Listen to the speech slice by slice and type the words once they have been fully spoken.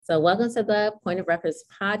So, welcome to the Point of Reference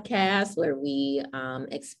podcast, where we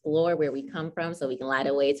explore where we come from so we can light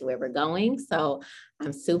a way to where we're going. So,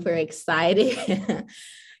 I'm super excited.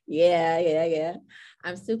 Yeah.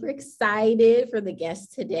 I'm super excited for the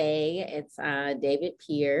guest today. It's David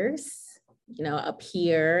Pierce, a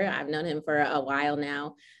peer. I've known him for a while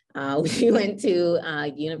now. We went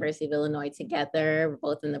to University of Illinois together,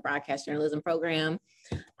 both in the broadcast journalism program.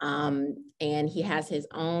 And he has his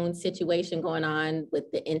own situation going on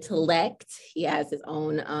with the intellect. He has his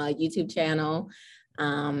own YouTube channel,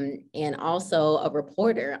 and also a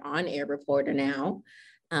reporter, on-air reporter now,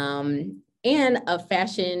 and a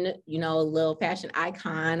fashion, little fashion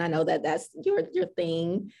icon. I know that that's your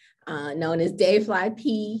thing, known as Dave Fly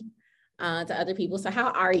P to other people. So how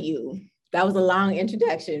are you? That was a long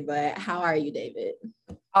introduction, but how are you, David?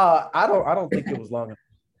 I don't think it was long.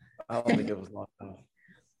 I don't think it was long enough.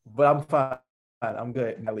 But I'm fine. I'm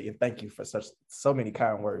good, Nelly, and thank you for so many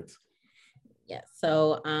kind words. Yeah.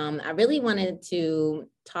 So I really wanted to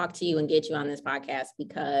talk to you and get you on this podcast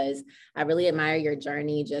because I really admire your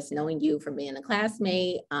journey, just knowing you from being a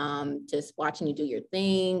classmate, just watching you do your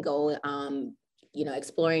thing, go,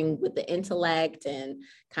 exploring with the intellect and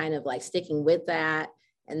kind of like sticking with that.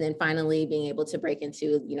 And then finally being able to break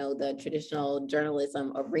into, the traditional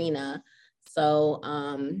journalism arena. So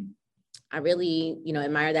I really,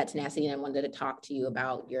 admire that tenacity, and I wanted to talk to you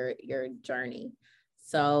about your journey.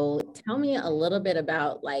 So tell me a little bit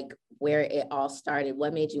about like where it all started.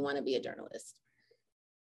 What made you want to be a journalist?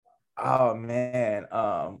 Oh man,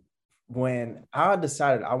 when I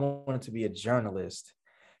decided I wanted to be a journalist,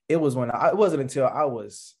 it wasn't until I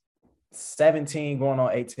was 17 going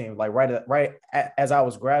on 18, like right as I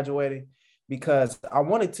was graduating, because I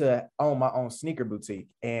wanted to own my own sneaker boutique.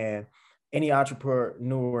 And any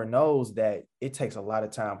entrepreneur knows that it takes a lot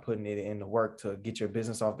of time putting it in the work to get your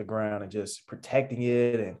business off the ground and just protecting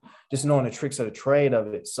it and just knowing the tricks of the trade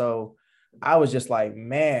of it. So I was just like,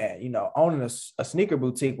 man, owning a sneaker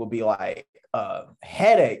boutique would be like a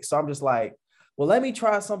headache. So I'm just like, well, let me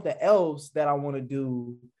try something else that I want to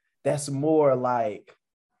do that's more like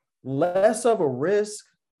less of a risk,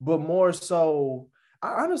 but more so,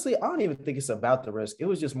 I don't even think it's about the risk. It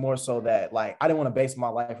was just more so that like I didn't want to base my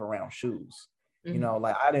life around shoes. Mm-hmm.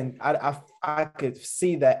 Like I could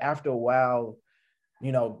see that after a while,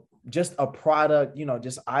 just a product,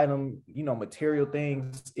 just item, material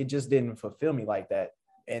things, it just didn't fulfill me like that.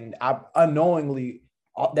 And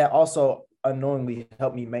that also unknowingly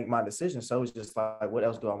helped me make my decision. So it was just like, what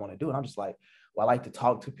else do I want to do? And I'm just like, well, I like to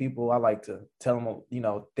talk to people. I like to tell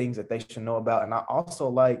them, things that they should know about. And I also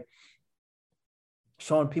like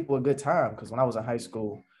showing people a good time. Because when I was in high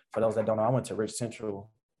school, for those that don't know, I went to Rich Central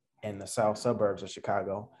in the south suburbs of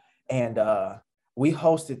Chicago. And we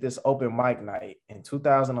hosted this open mic night in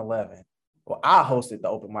 2011. Well, I hosted the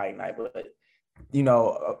open mic night, but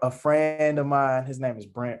a friend of mine, his name is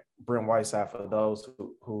Brent Whiteside, for those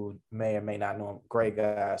who may or may not know him, great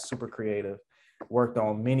guy, super creative, worked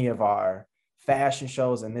on many of our fashion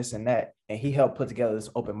shows and this and that. And he helped put together this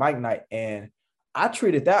open mic night. And I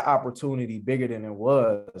treated that opportunity bigger than it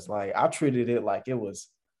was. Like I treated it like it was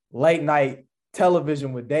late night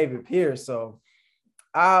television with David Pierce. So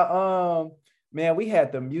man, we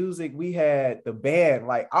had the music, we had the band.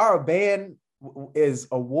 Like our band is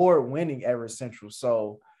award-winning ever Central.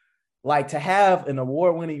 So like to have an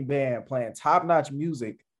award-winning band playing top-notch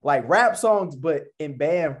music, like rap songs, but in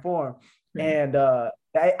band form. Mm-hmm. And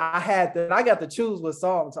I got to choose what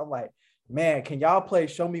songs. I'm like, man, can y'all play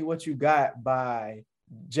Show Me What You Got by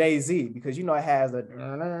Jay-Z? Because it has a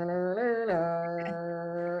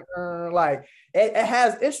like it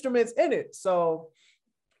has instruments in it. So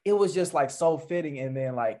it was just like so fitting. And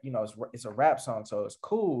then like, it's a rap song, so it's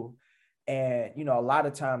cool. And a lot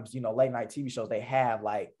of times, late night TV shows, they have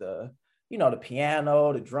like the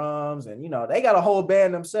piano, the drums, and they got a whole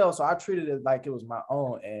band themselves. So I treated it like it was my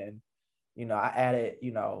own. And I added,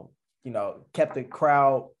 kept the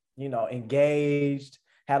crowd, engaged,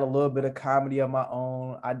 had a little bit of comedy of my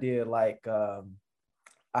own. I did like,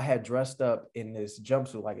 I had dressed up in this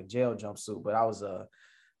jumpsuit, like a jail jumpsuit, but I was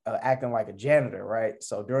acting like a janitor, right?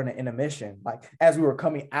 So during the intermission, like as we were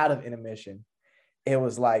coming out of intermission, it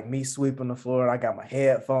was like me sweeping the floor, and I got my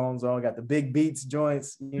headphones on, got the big Beats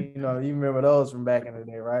joints, you remember those from back in the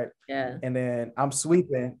day, right? Yeah. And then I'm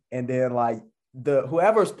sweeping, and then like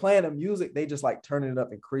whoever's playing the music, they just like turning it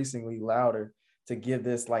up increasingly louder to give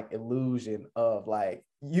this like illusion of like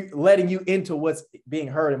you letting you into what's being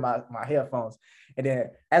heard in my headphones. And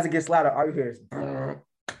then as it gets louder, all you hear is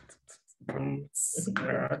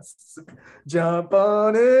jump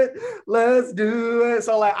on it, let's do it.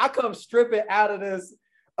 So like I come stripping out of this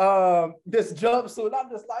this jumpsuit. I'm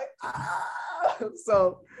just like, ah.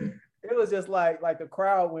 So it was just like the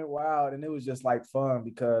crowd went wild, and it was just like fun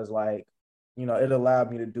because like, you know, it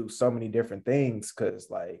allowed me to do so many different things. Cause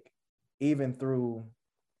like even through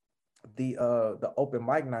the open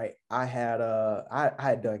mic night, I had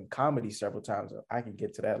done comedy several times. I can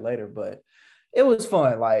get to that later, but it was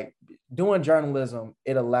fun. Like doing journalism,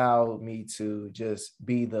 it allowed me to just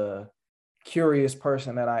be the curious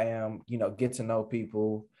person that I am, you know, get to know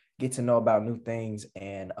people, get to know about new things,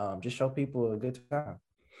 and just show people a good time.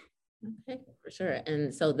 Okay, for sure.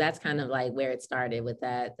 And so that's kind of like where it started with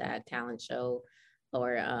that talent show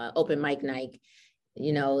or open mic night,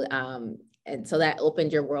 you know, and so that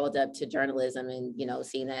opened your world up to journalism and, you know,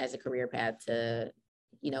 seeing that as a career path to,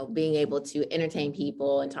 you know, being able to entertain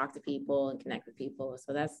people and talk to people and connect with people.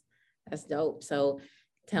 So that's dope. So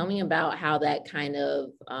tell me about how that kind of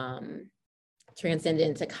transcended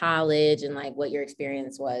into college and like what your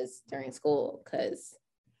experience was during school. Cause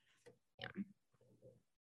yeah.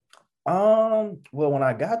 Well, when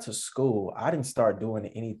I got to school, I didn't start doing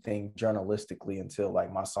anything journalistically until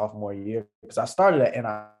like my sophomore year because I started at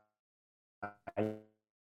NIU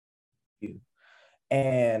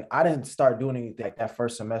and I didn't start doing anything like that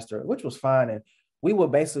first semester, which was fine. And we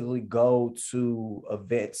would basically go to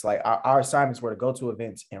events. Like our assignments were to go to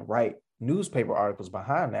events and write newspaper articles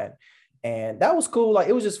behind that. And that was cool. Like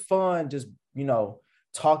it was just fun, just, you know,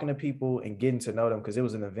 talking to people and getting to know them because it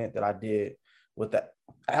was an event that I did with the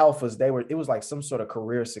alphas. It was like some sort of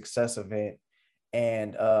career success event.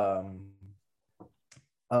 And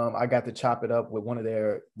I got to chop it up with one of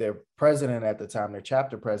their president at the time, their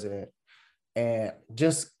chapter president, and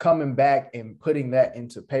just coming back and putting that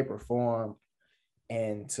into paper form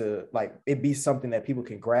and to like it be something that people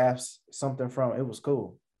can grasp something from. It was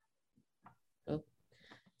cool.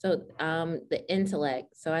 So the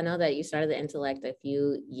intellect. So I know that you started the intellect a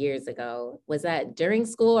few years ago. Was that during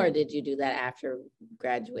school or did you do that after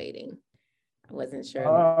graduating? I wasn't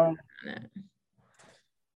sure.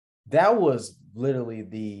 That was literally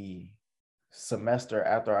the semester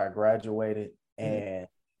after I graduated. And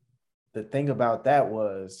the thing about that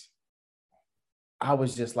was I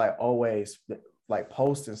was just like always like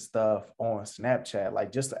posting stuff on Snapchat,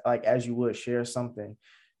 like just like as you would share something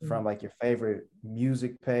from like your favorite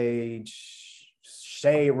music page,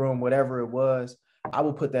 shade room, whatever it was. I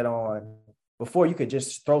would put that on before you could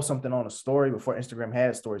just throw something on a story. Before Instagram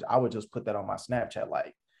had stories, I would just put that on my Snapchat,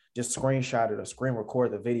 like just screenshot it or screen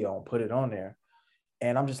record the video and put it on there.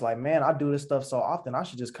 And I'm just like, man, I do this stuff so often. I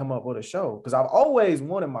should just come up with a show because I've always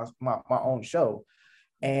wanted my own show.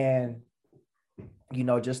 And you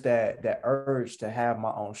know, just that urge to have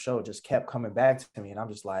my own show just kept coming back to me. And I'm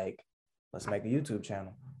just like, let's make a YouTube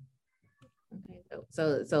channel. Okay,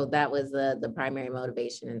 so that was the primary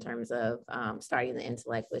motivation in terms of starting the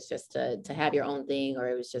intellect was just to have your own thing, or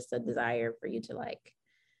it was just a desire for you to like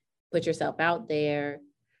put yourself out there.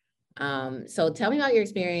 So tell me about your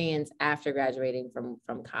experience after graduating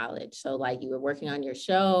from college. So like you were working on your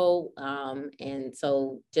show, and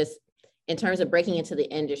so just in terms of breaking into the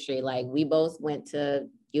industry, like we both went to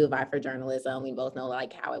U of I for journalism. We both know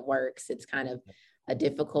like how it works. It's kind of a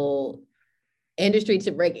difficult industry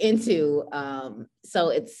to break into.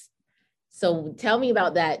 So tell me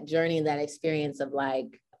about that journey and that experience of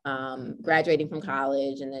like graduating from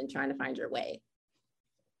college and then trying to find your way.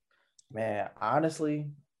 Man, honestly,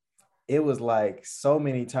 it was like so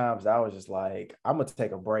many times I was just like, I'm gonna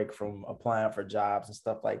take a break from applying for jobs and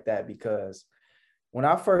stuff like that because when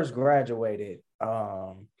I first graduated,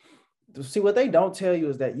 see what they don't tell you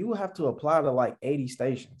is that you have to apply to like 80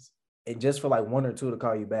 stations and just for like one or two to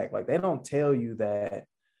call you back. Like they don't tell you that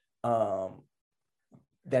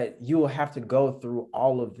that you will have to go through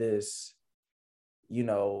all of this, you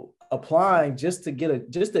know, applying just to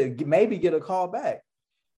maybe get a call back,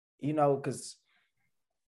 you know, because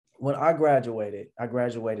when I graduated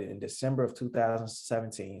in December of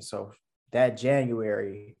 2017. So that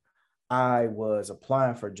January, I was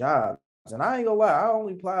applying for jobs. And I ain't gonna lie,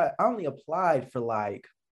 I only applied for like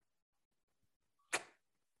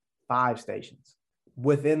 5 stations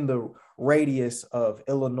within the radius of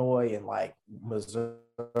Illinois and like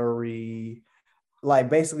Missouri, like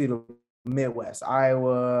basically the Midwest,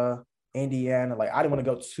 Iowa, Indiana. Like I didn't want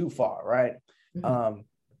to go too far, right?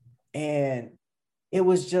 And it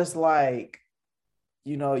was just like,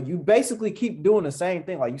 you know, you basically keep doing the same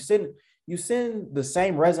thing. Like you send the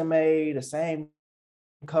same resume, the same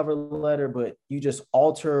cover letter, but you just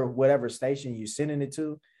alter whatever station you're sending it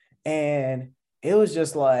to. And it was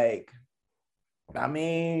just like, I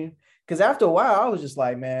mean, because after a while, I was just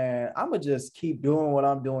like, man, I'm going to just keep doing what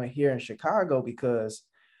I'm doing here in Chicago because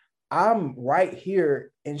I'm right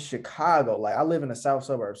here in Chicago. Like I live in the south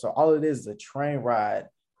suburbs. So all it is a train ride.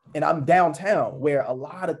 And I'm downtown where a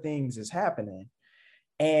lot of things is happening.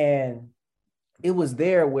 And it was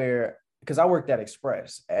there where, because I worked at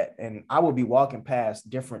Express and I would be walking past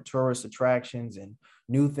different tourist attractions and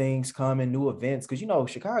new things coming, new events. Cause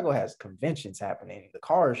Chicago has conventions happening, the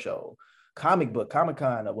car show, comic book,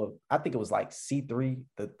 Comic-Con. Well, I think it was like C3,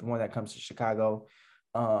 the one that comes to Chicago.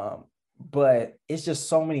 But it's just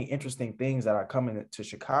so many interesting things that are coming to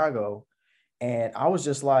Chicago. And I was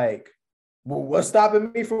just like, well, what's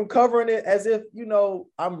stopping me from covering it as if,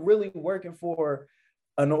 I'm really working for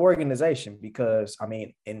an organization? Because I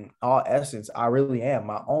mean, in all essence, I really am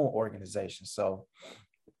my own organization. So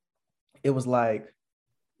it was like,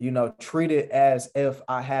 treat it as if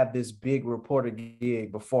I have this big reporter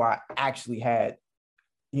gig before I actually had,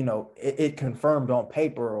 it confirmed on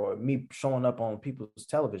paper or me showing up on people's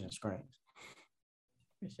television screens.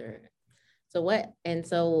 For sure.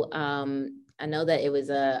 I know that it was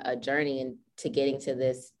a journey into getting to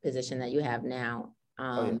this position that you have now.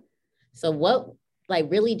 So what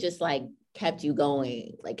really just kept you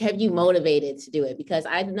going, kept you motivated to do it? Because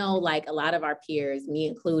I know a lot of our peers, me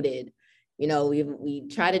included, we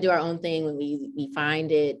try to do our own thing when we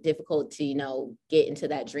find it difficult to, get into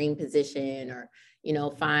that dream position or,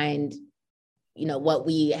 find, what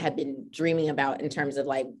we have been dreaming about in terms of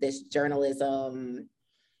this journalism,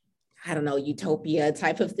 I don't know, utopia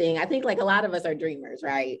type of thing. I think a lot of us are dreamers,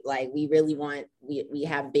 right? We really we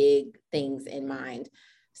have big things in mind.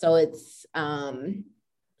 So it's,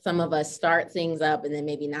 some of us start things up and then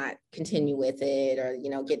maybe not continue with it or,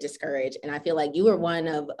 get discouraged. And I feel like you were one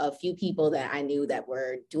of a few people that I knew that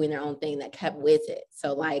were doing their own thing that kept with it.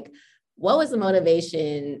 So what was the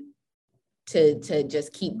motivation to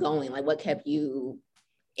just keep going? What kept you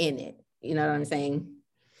in it? You know what I'm saying?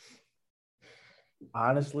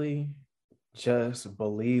 Honestly, just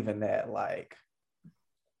believing that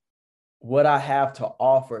what I have to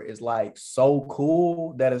offer is so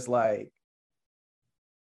cool that it's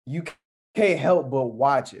you can't help but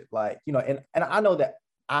watch it. And I know that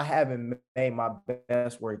I haven't made my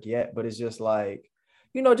best work yet, but it's just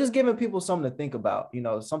just giving people something to think about,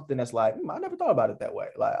 something that's I never thought about it that way.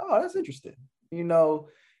 Oh, that's interesting,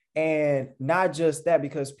 and not just that,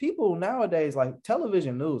 because people nowadays,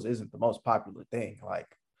 television news isn't the most popular thing.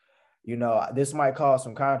 This might cause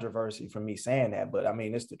some controversy for me saying that, but I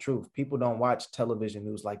mean, it's the truth. People don't watch television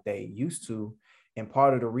news like they used to. And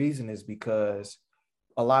part of the reason is because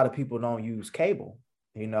a lot of people don't use cable,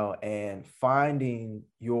 and finding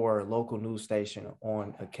your local news station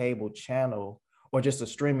on a cable channel or just a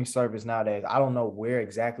streaming service nowadays, I don't know where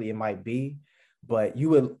exactly it might be, but you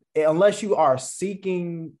would, unless you are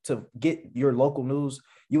seeking to get your local news,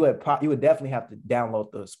 you would definitely have to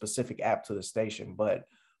download the specific app to the station. But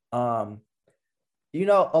a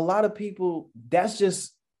lot of people, it's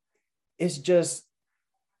just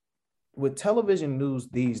with television news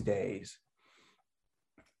these days,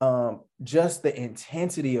 just the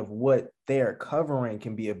intensity of what they're covering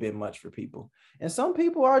can be a bit much for people. And some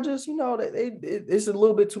people are just, it's a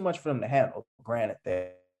little bit too much for them to handle. Granted,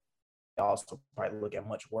 they also probably look at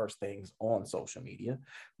much worse things on social media,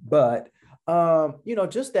 but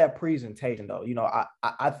just that presentation though,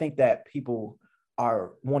 I think that people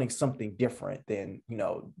are wanting something different than,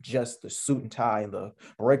 just the suit and tie and the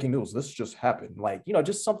breaking news. This just happened.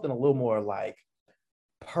 Just something a little more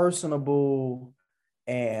personable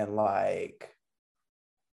and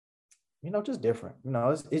just different.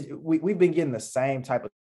 We've been getting the same type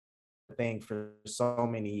of thing for so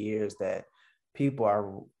many years that people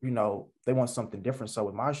are, they want something different. So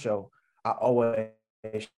with my show, I always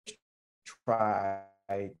try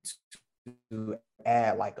to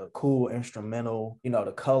add a cool instrumental,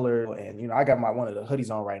 the color, and I got one of the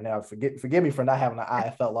hoodies on right now. Forgive me for not having an eye. I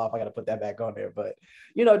fell off. I got to put that back on there, but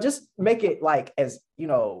just make it as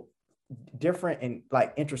different and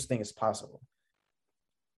interesting as possible.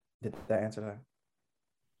 Did that answer that?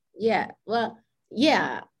 Yeah. Well,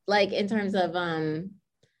 yeah. In terms of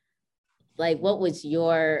what was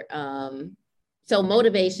your so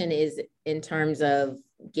motivation is in terms of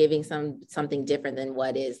giving something different than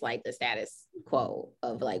what is the status quo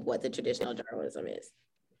of what the traditional journalism is.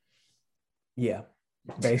 Yeah,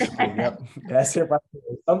 basically. Yep. That's it.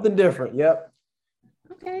 Something different. Yep.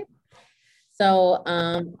 Okay. So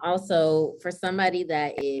also for somebody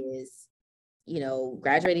that is,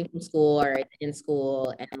 graduating from school or in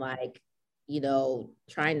school and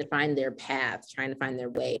trying to find their path, trying to find their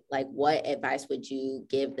way, what advice would you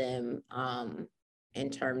give them in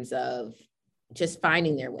terms of just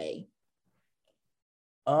finding their way?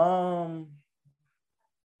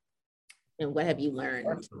 And what have you learned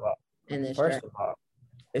in this journey? First of all,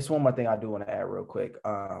 it's one more thing I do want to add real quick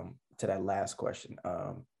to that last question.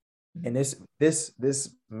 And this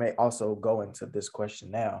may also go into this question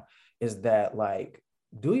now, is that like,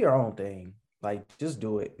 do your own thing, like just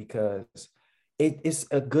do it, because it's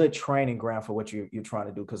a good training ground for what you're trying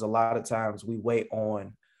to do. Because a lot of times we wait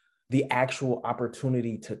on the actual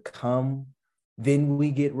opportunity to come, then we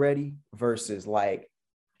get ready, versus like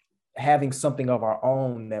having something of our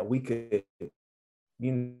own that we could,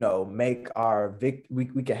 make our we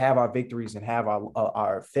could have our victories and have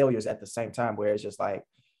our failures at the same time, where it's just like,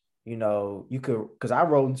 you could, because I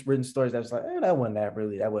written stories that was like, that wasn't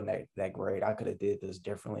that great. I could have did this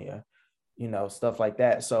differently, stuff like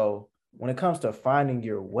that. So when it comes to finding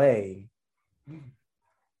your way,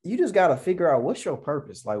 you just got to figure out what's your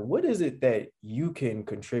purpose. Like, what is it that you can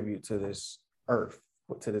contribute to this earth,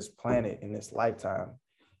 to this planet in this lifetime?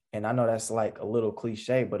 And I know that's like a little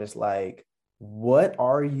cliche, but it's like, what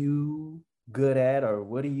are you good at? Or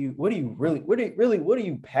what are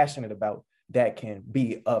you passionate about that can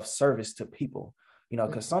be of service to people?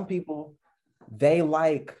 Because some people, they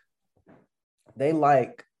like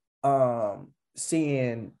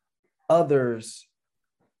seeing others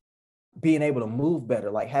being able to move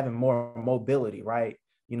better, like having more mobility, right?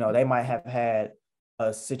 They might have had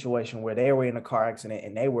a situation where they were in a car accident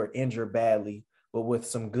and they were injured badly, but with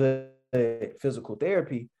some good physical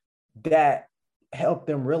therapy, that helped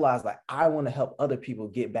them realize, like, I want to help other people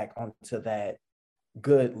get back onto that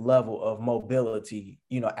good level of mobility,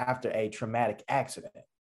 after a traumatic accident.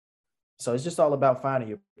 So it's just all about finding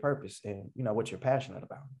your purpose and, what you're passionate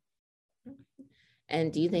about.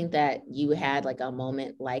 And do you think that you had like a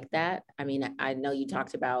moment like that? I mean, I know you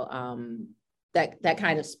talked about that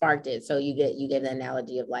kind of sparked it. So you gave the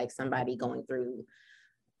analogy of like somebody going through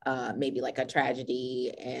maybe like a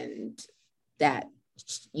tragedy, and that,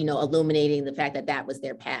 illuminating the fact that that was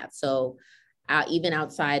their path. So even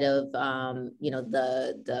outside of,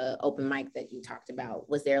 the open mic that you talked about,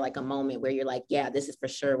 was there like a moment where you're like, yeah, this is for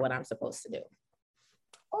sure what I'm supposed to do?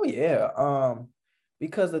 Oh yeah.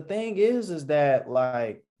 Because the thing is that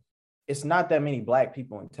like, it's not that many Black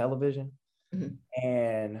people in television,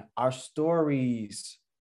 and our stories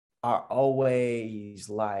are always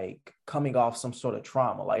like coming off some sort of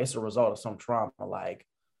trauma. Like, it's a result of some trauma. Like,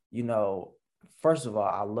 first of all,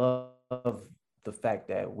 I love the fact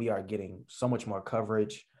that we are getting so much more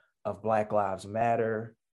coverage of Black Lives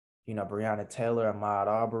Matter, Breonna Taylor, Ahmaud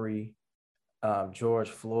Arbery, George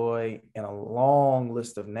Floyd, and a long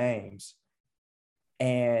list of names.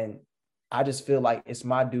 And I just feel like it's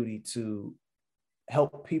my duty to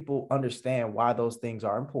help people understand why those things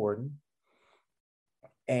are important,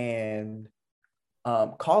 and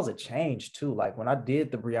cause a change too. Like when I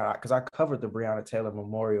did the Breonna, because I covered the Breonna Taylor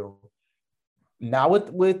Memorial, not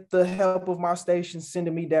with the help of my station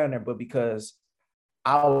sending me down there, but because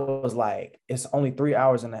I was like, it's only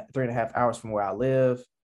 3.5 hours from where I live.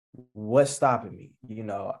 What's stopping me?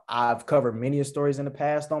 I've covered many stories in the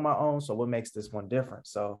past on my own. So what makes this one different?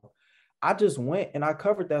 So I just went and I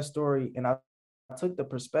covered that story, and I took the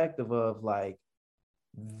perspective of like,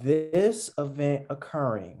 this event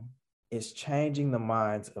occurring is changing the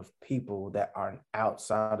minds of people that are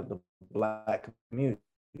outside of the Black community.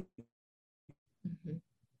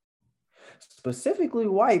 Specifically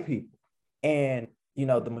white people. And,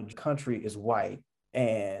 the country is white,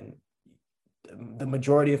 and the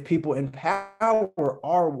majority of people in power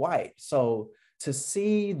are white. So to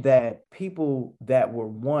see that people that were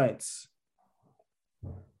once,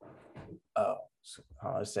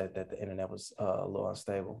 I said that the internet was a little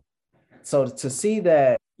unstable. So to see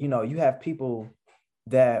that, you have people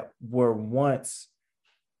that were once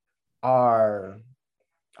I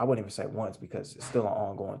wouldn't even say once because it's still an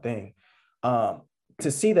ongoing thing. To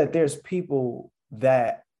see that there's people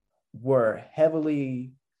that were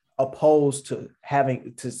heavily opposed to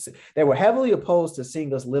they were heavily opposed to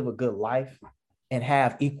seeing us live a good life and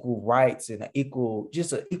have equal rights and an equal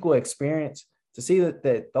experience. To see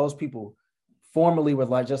that those people formerly were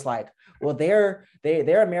like, just like, well, they're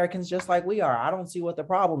Americans just like we are. I don't see what the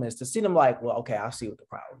problem is. To see them like, well, okay, I see what the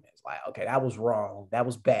problem is. Like, okay, that was wrong. That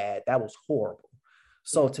was bad. That was horrible.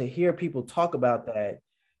 So to hear people talk about that,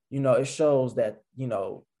 it shows that,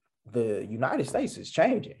 the United States is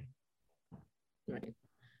changing. Right.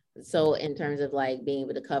 So in terms of like being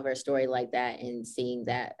able to cover a story like that and seeing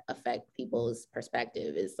that affect people's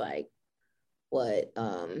perspective is like what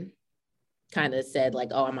kind of said like,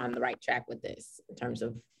 oh, I'm on the right track with this in terms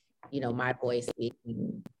of, my voice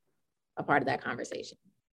being a part of that conversation.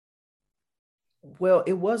 Well,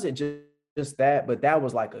 it wasn't just that, but that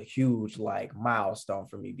was like a huge like milestone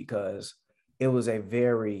for me, because it was a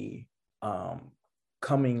very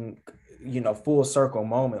coming, full circle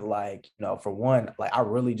moment. Like, for one, like I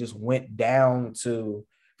really just went down to,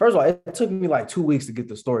 first of all, it took me like 2 weeks to get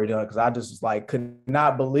the story done because I just like could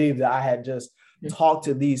not believe that I had just talked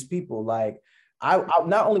to these people. Like I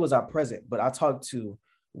not only was I present, but I talked to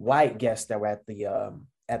white guests that were at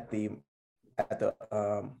the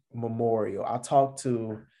memorial. I talked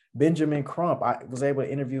to Benjamin Crump. I was able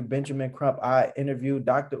to interview Benjamin Crump. I interviewed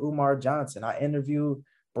Dr. Umar Johnson. I interviewed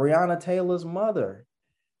Breonna Taylor's mother.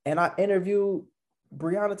 And I interviewed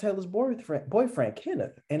Breonna Taylor's boyfriend,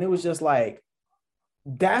 Kenneth. And it was just like,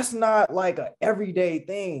 that's not like an everyday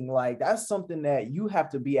thing. Like that's something that you have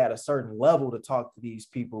to be at a certain level to talk to these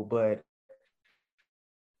people. But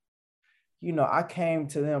I came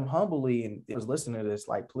to them humbly and was listening to this,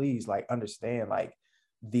 like, please, like, understand, like,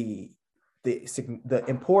 the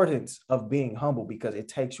importance of being humble, because it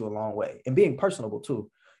takes you a long way, and being personable too.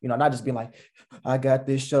 Not just being like, I got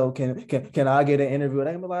this show. Can I get an interview? And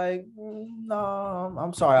they can be like, no,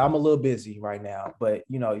 I'm sorry, I'm a little busy right now. But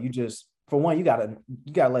you just, for one, you gotta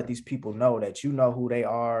let these people know that you know who they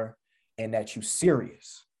are and that you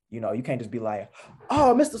serious. You can't just be like,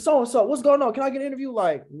 oh, Mr. So-and-so, what's going on? Can I get an interview?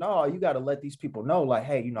 Like, no, you got to let these people know, like,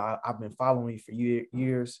 hey, I've been following you for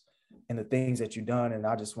years and the things that you've done. And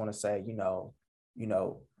I just want to say,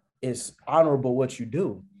 it's honorable what you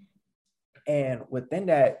do. And within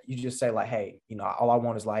that, you just say like, hey, all I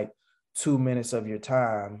want is like 2 minutes of your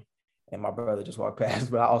time. And my brother just walked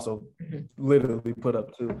past, but I also literally put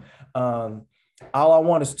up 2. All I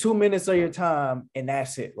want is 2 minutes of your time. And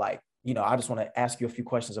that's it. Like, I just want to ask you a few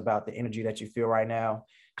questions about the energy that you feel right now,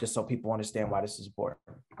 just so people understand why this is important,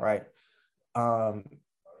 right? And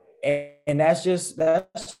that's just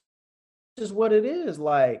what it is.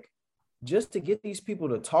 Like, just to get these people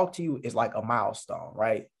to talk to you is like a milestone,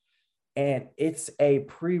 right? And it's a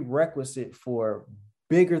prerequisite for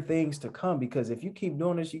bigger things to come, because if you keep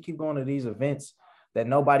doing this, you keep going to these events that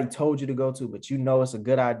nobody told you to go to, but it's a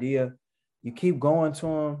good idea. You keep going to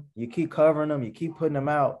them, you keep covering them, you keep putting them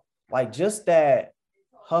out. Like, just that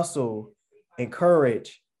hustle and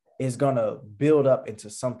courage is going to build up into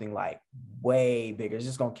something like way bigger. It's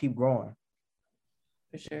just going to keep growing.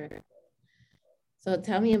 For sure. So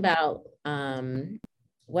tell me about,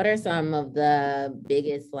 what are some of the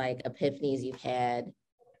biggest like epiphanies you've had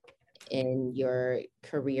in your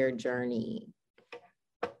career journey?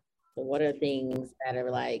 So what are things that are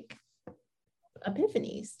like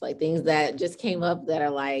epiphanies, like things that just came up that are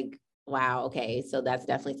like, wow, okay, so that's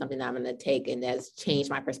definitely something that I'm going to take and that's changed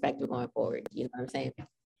my perspective going forward. You know what I'm saying?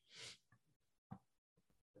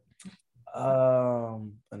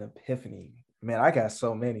 An epiphany. Man, I got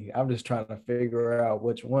so many. I'm just trying to figure out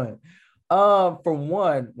which one. For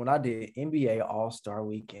one, when I did NBA All-Star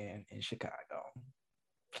Weekend in Chicago.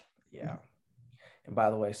 Yeah. And by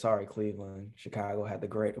the way, sorry, Cleveland, Chicago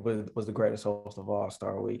was the greatest host of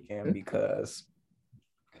All-Star Weekend, because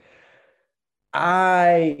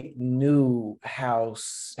I knew how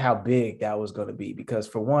big that was going to be. Because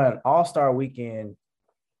for one, All-Star Weekend,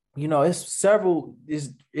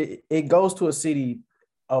 it goes to a city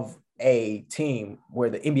of a team where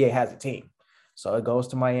the NBA has a team. So it goes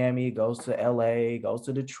to Miami, it goes to LA, it goes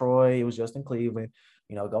to Detroit. It was just in Cleveland,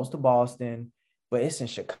 it goes to Boston, but it's in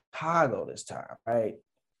Chicago this time, right?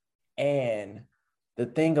 And the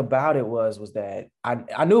thing about it was that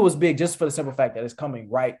I knew it was big just for the simple fact that it's coming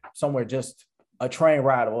right somewhere, just a train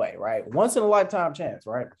ride away, right? Once in a lifetime chance,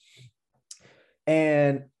 right?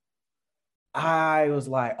 And I was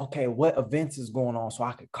like, okay, what events is going on so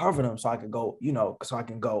I could cover them, so I could go, so I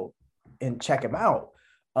can go and check them out.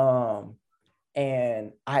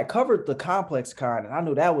 And I had covered the Complex Con, and I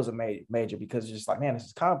knew that was a major, because it's just like, man, this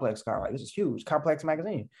is Complex Con, like this is huge, Complex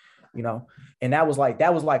magazine, and that was like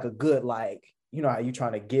a good, like, how you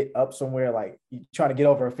trying to get up somewhere, like you trying to get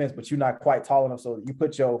over a fence, but you're not quite tall enough, so you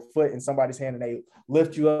put your foot in somebody's hand and they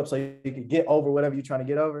lift you up so you can get over whatever you're trying to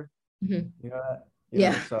get over. Mm-hmm. You know that?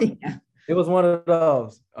 Yeah. So yeah. It was one of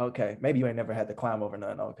those. Okay, maybe you ain't never had to climb over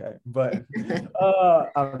nothing. Okay, but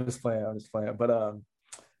I'm just playing. But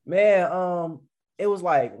man, it was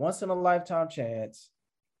like once in a lifetime chance.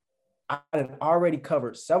 I had already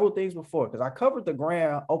covered several things before, because I covered the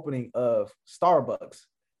grand opening of Starbucks,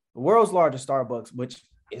 the world's largest Starbucks, which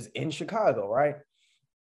is in Chicago, right?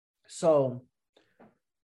 So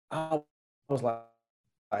I was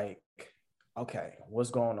like, okay,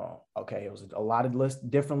 what's going on? Okay, it was a lot of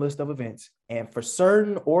different list of events. And for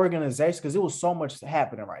certain organizations, because it was so much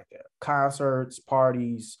happening right there, concerts,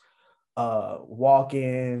 parties,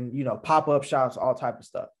 walk-in, pop-up shops, all type of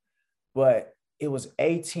stuff. But it was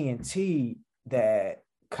AT&T that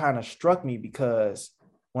kind of struck me, because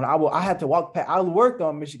when I had to walk past, I worked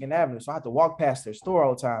on Michigan Avenue, so I had to walk past their store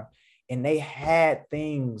all the time. And they had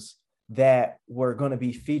things that were going to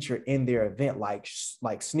be featured in their event, like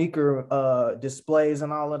sneaker displays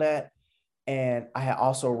and all of that. And I had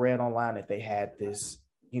also read online that they had this,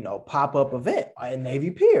 pop-up event in Navy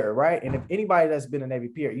Pier, right? And if anybody that's been in Navy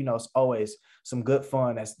Pier, it's always some good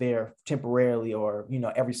fun that's there temporarily, or,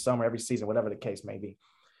 every summer, every season, whatever the case may be.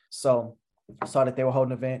 So I saw that they were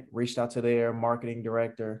holding an event, reached out to their marketing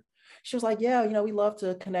director. She was like, yeah, we love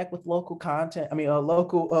to connect with local content.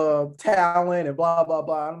 Local talent and blah, blah,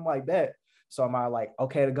 blah. And I'm like, that. So am I like,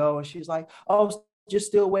 okay to go? And she's like, oh, just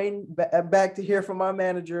still waiting back to hear from my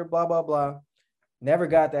manager, blah, blah, blah. Never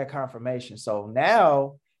got that confirmation. So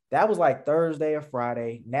now that was like Thursday or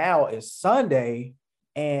Friday. Now it's Sunday.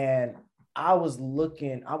 And I was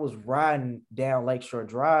riding down Lakeshore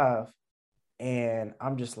Drive, and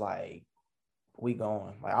I'm just like, we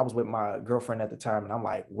going. Like, I was with my girlfriend at the time, and I'm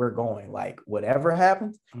like, we're going. Like, whatever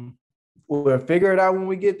happens, we'll figure it out when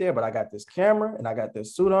we get there. But I got this camera and I got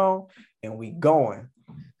this suit on, and we going.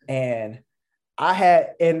 And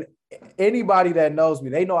anybody that knows me,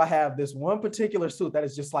 they know I have this one particular suit that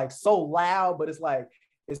is just like so loud, but it's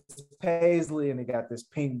paisley, and it got this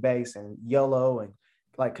pink base and yellow and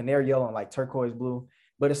like canary yellow and like turquoise blue,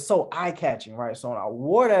 but it's so eye-catching, right? So when I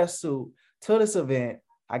wore that suit to this event,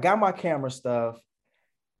 I got my camera stuff.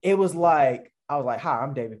 It was like, I was like, hi,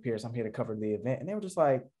 I'm David Pierce. I'm here to cover the event. And they were just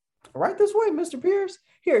like, right this way, Mr. Pierce.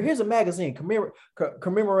 Here's a magazine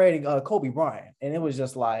commemorating Kobe Bryant. And it was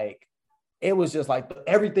just like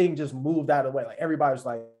everything just moved out of the way. Like, everybody was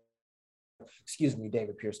like, excuse me,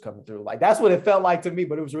 David Pierce coming through. Like, that's what it felt like to me,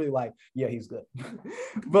 but it was really like, yeah, he's good.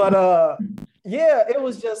 But yeah, it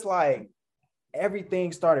was just like,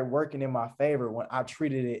 everything started working in my favor when I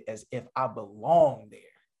treated it as if I belonged there.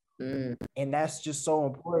 And that's just so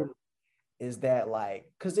important, is that, like,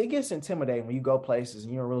 because it gets intimidating when you go places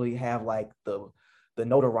and you don't really have like the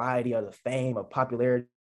notoriety or the fame or popularity,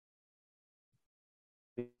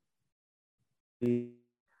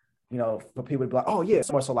 for people to be like, oh yeah,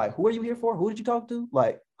 so much. So like, who are you here for? Who did you talk to?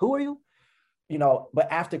 Like, who are you?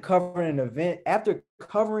 But after covering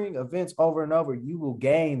events over and over, you will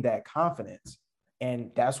gain that confidence.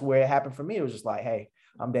 And that's where it happened for me. It was just like, hey,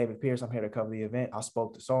 I'm David Pierce. I'm here to cover the event. I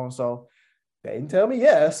spoke to so-and-so. They didn't tell me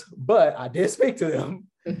yes, but I did speak to them.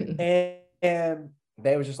 and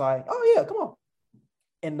they was just like, oh yeah, come on.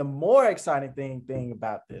 And the more exciting thing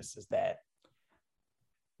about this is that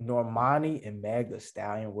Normani and Meg Thee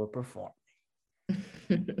Stallion were performing.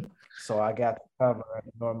 So I got to cover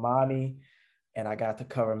Normani and I got to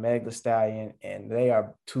cover Meg Thee Stallion, and they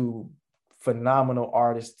are two phenomenal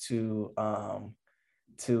artists to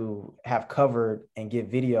have covered and get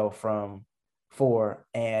video for.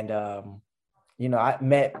 And I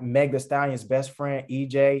met Meg Thee Stallion's best friend,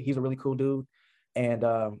 EJ. He's a really cool dude. And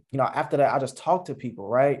after that, I just talked to people,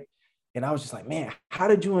 right? And I was just like, man, how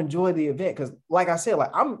did you enjoy the event? Because like I said,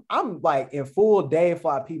 like I'm like in full Dave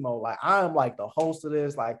Fly-P mode. Like, I'm like the host of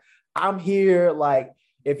this. Like, I'm here. Like,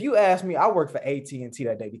 if you ask me, I worked for AT&T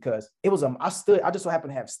that day because it was I just so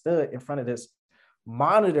happened to have stood in front of this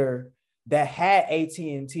monitor that had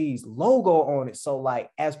AT&T's logo on it. So like,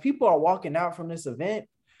 as people are walking out from this event,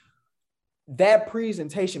 that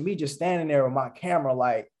presentation, me just standing there with my camera,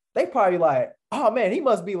 like, they probably like, oh man, he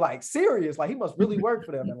must be like serious. Like, he must really work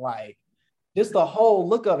for them. And like, just the whole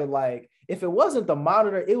look of it, like, if it wasn't the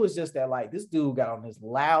monitor, it was just that, like, this dude got on his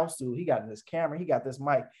loud suit, he got this camera, he got this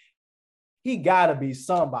mic, he gotta be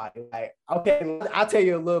somebody. Like, okay, I'll tell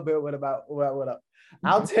you a little bit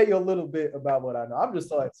I'll tell you a little bit about what I know. I'm just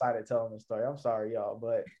so excited telling this story. I'm sorry, y'all,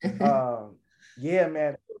 but yeah,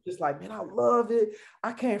 man, just like, man, I love it.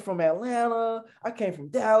 I came from Atlanta. I came from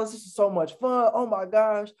Dallas. This is so much fun. Oh my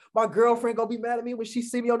gosh, my girlfriend gonna be mad at me when she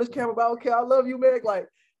see me on this camera. But okay, I love you, Meg. Like,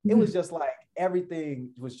 it was just like, everything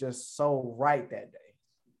was just so right that day.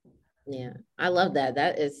 Yeah, I love that.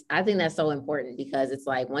 I think that's so important, because it's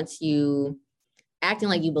like, once you acting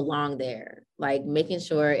like you belong there, like making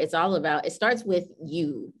sure it starts with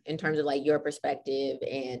you in terms of like your perspective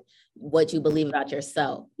and what you believe about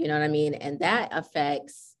yourself, you know what I mean? And that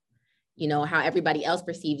affects, how everybody else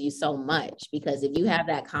perceives you so much, because if you have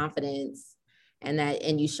that confidence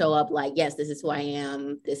and you show up like, yes, this is who I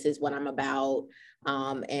am, this is what I'm about,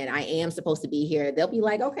 and I am supposed to be here, they'll be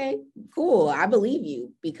like, okay, cool, I believe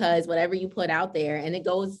you, because whatever you put out there, and it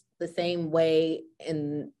goes the same way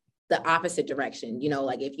in the opposite direction,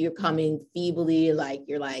 like if you're coming feebly, like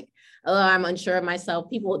you're like, oh, I'm unsure of myself,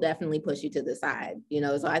 people will definitely push you to the side,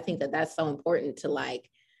 so I think that that's so important to like,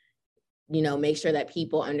 make sure that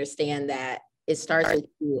people understand that it starts with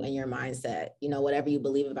you and your mindset, whatever you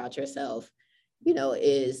believe about yourself, you know,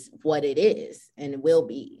 is what it is and will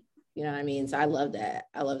be. You know what I mean? So I love that.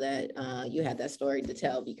 I love that you had that story to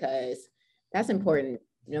tell, because that's important.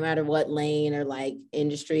 No matter what lane or like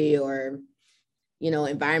industry or, you know,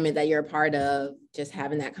 environment that you're a part of, just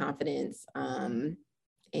having that confidence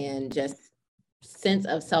and just sense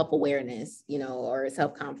of self-awareness, you know, or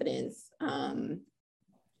self-confidence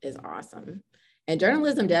is awesome. And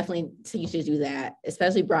journalism definitely teaches you that,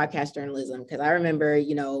 especially broadcast journalism. Because I remember,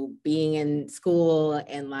 you know, being in school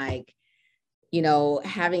and like, you know,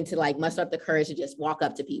 having to like muster up the courage to just walk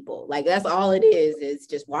up to people. Like that's all it is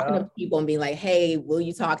just walking up to people and being like, hey, will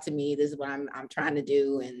you talk to me? This is what I'm trying to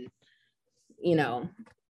do. And, you know,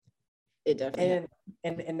 it definitely.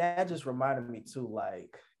 And that just reminded me too,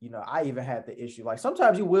 like, you know, I even had the issue, like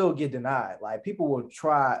sometimes you will get denied. Like people will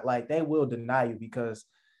try, like they will deny you because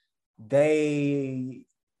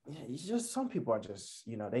just some people are just,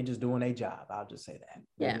 you know, they just doing their job. I'll just say that.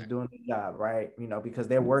 They're just doing their job, right? You know, because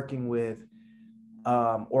they're working with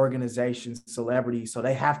organizations, celebrities, so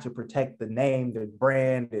they have to protect the name, the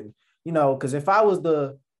brand. And, you know, because if I was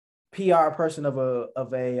the PR person of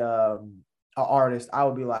a artist, I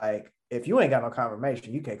would be like, if you ain't got no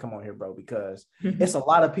confirmation, you can't come on here, bro, because it's a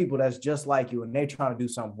lot of people that's just like you and they're trying to do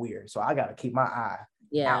something weird. So I got to keep my eye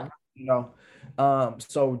out, you know?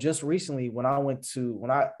 So just recently when I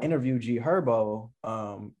interviewed G Herbo,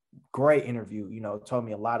 great interview, you know, told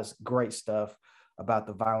me a lot of great stuff about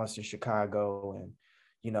the violence in Chicago and,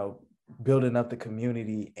 you know, building up the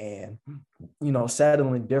community and, you know,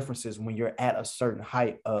 settling differences when you're at a certain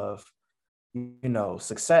height of, you know,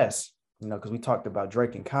 success, you know, because we talked about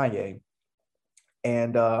Drake and Kanye.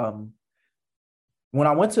 And when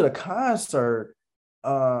I went to the concert, it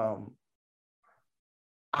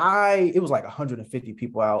was like 150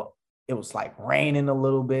 people out. It was like raining a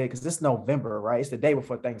little bit because it's November, right? It's the day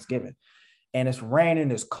before Thanksgiving. And it's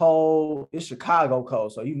raining, it's cold, it's Chicago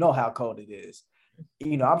cold. So you know how cold it is.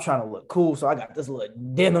 You know, I'm trying to look cool. So I got this little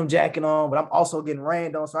denim jacket on, but I'm also getting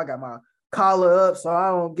rained on. So I got my collar up so I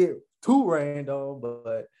don't get too rained on.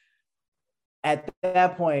 But at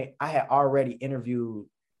that point, I had already interviewed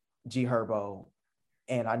G Herbo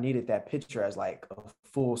and I needed that picture as like a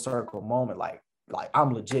full circle moment. Like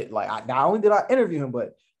I'm legit. Like not only did I interview him,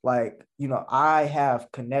 but like, you know, I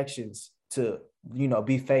have connections to, you know,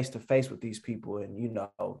 be face to face with these people and, you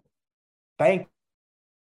know, thank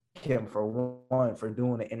him for one, for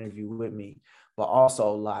doing the interview with me, but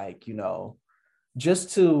also like, you know,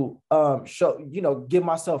 just to show, you know, give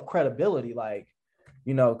myself credibility, like,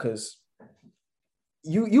 you know, because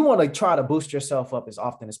you want to try to boost yourself up as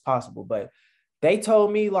often as possible. But they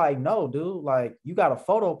told me like, no, dude, like you got a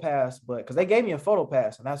photo pass, but because they gave me a photo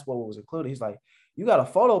pass and that's what was included. He's like, you got a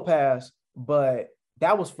photo pass, but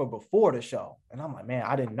that was for before the show. And I'm like, man,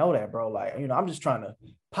 I didn't know that, bro. Like, you know, I'm just trying to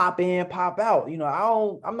pop in, pop out. You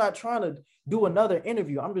know, I'm not trying to do another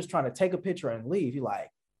interview. I'm just trying to take a picture and leave. He's like,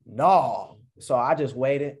 no. So I just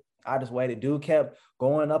waited. Dude kept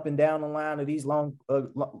going up and down the line of these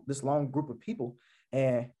this long group of people.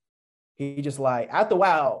 And he just like, after a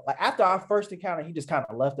while, like after our first encounter, he just kind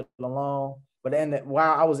of left it alone. But then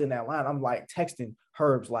while I was in that line, I'm like texting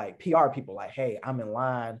Herb's like PR people like, hey, I'm in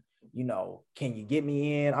line. You know, can you get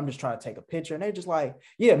me in? I'm just trying to take a picture. And they're just like,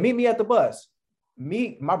 yeah, meet me at the bus.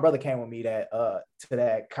 My brother came with me to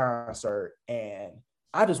that concert. And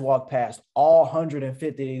I just walked past all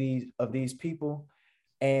 150 of these people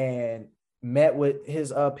and met with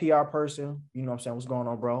his PR person. You know what I'm saying? What's going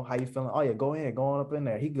on, bro? How you feeling? Oh yeah, go ahead, go on up in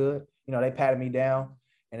there. He good. You know, they patted me down.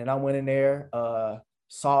 And then I went in there,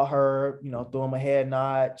 saw her, you know, threw him a head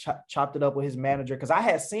nod, chopped it up with his manager. Cause I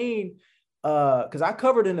had seen, cause I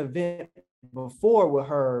covered an event before with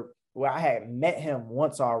her where I had met him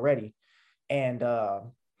once already. And it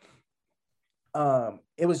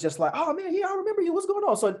was just like, oh man, yeah, I remember you. What's going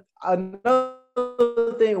on? So another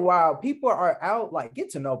thing, while people are out, like get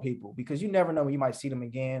to know people because you never know when you might see them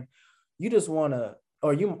again. You just want to,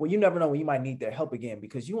 or you never know when you might need their help again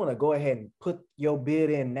because you want to go ahead and put your bid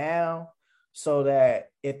in now so that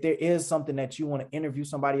if there is something that you want to interview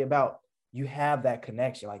somebody about, you have that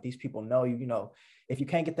connection. Like these people know you, you know, if you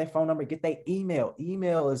can't get their phone number, get their email.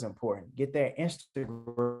 Email is important. Get their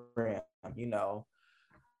Instagram, you know.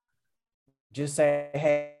 Just say,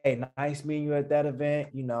 hey, nice meeting you at that event,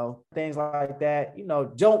 you know, things like that. You know,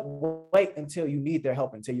 don't wait until you need their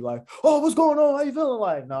help until you're like, oh, what's going on? How you feeling?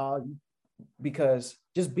 Like, no, because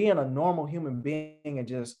just being a normal human being and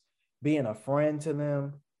just being a friend to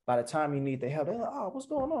them, by the time you need their help, they're like, oh, what's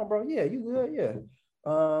going on, bro? Yeah, you good? Yeah.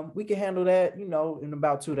 We can handle that, you know, in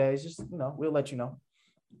about 2 days. Just, you know, we'll let you know.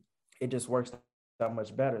 It just works that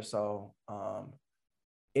much better. So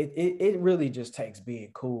it really just takes being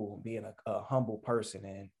cool, being a humble person,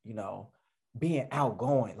 and being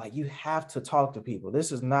outgoing. Like, you have to talk to people.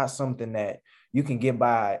 This is not something that you can get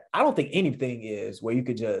by. I don't think anything is where you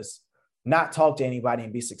could just not talk to anybody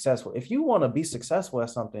and be successful. If you want to be successful at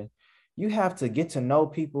something, you have to get to know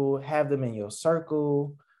people, have them in your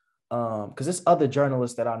circle. Because there's other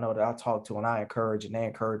journalists that I know that I talk to and I encourage, and they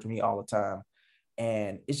encourage me all the time.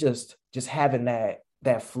 And it's just having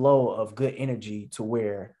that flow of good energy to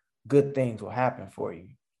where good things will happen for you.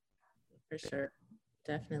 For sure.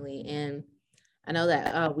 Definitely. And I know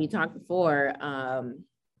that we talked before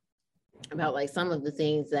about like some of the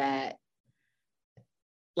things that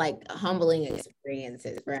like humbling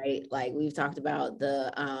experiences, right? Like we've talked about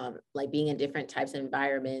the like being in different types of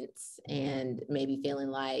environments and maybe feeling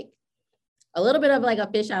like a little bit of like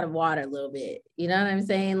a fish out of water a little bit. You know what I'm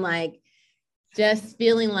saying? Like just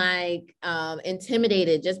feeling like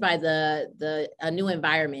intimidated just by a new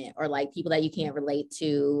environment, or like people that you can't relate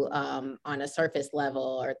to on a surface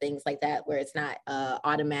level, or things like that, where it's not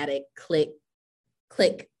automatic click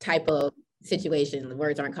type of situation. The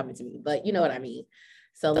words aren't coming to me, but you know what I mean.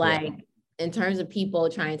 So like in terms of people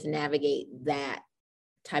trying to navigate that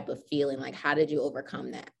type of feeling, like how did you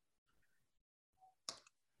overcome that?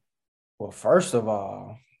 Well, first of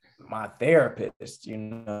all, my therapist,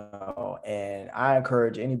 and I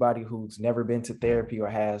encourage anybody who's never been to therapy or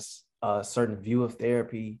has a certain view of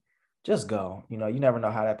therapy, just go. You never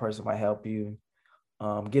know how that person might help you.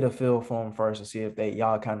 Get a feel for them first and see if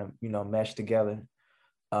y'all kind of, mesh together.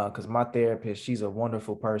 Because my therapist, she's a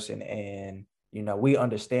wonderful person, and, we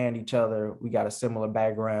understand each other. We got a similar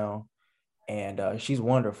background, and she's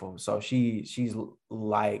wonderful. So she's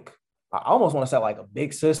like, I almost want to say like a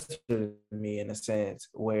big sister to me, in a sense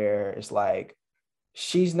where it's like,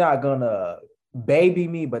 she's not gonna baby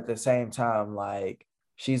me, but at the same time, like,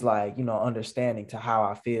 she's like, understanding to how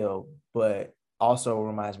I feel, but also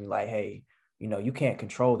reminds me like, hey, you can't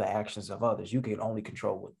control the actions of others. You can only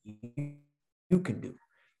control what you can do.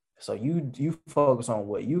 So you focus on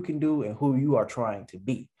what you can do and who you are trying to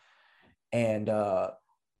be. And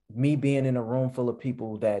me being in a room full of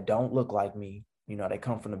people that don't look like me, they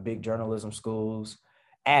come from the big journalism schools.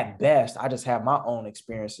 At best, I just have my own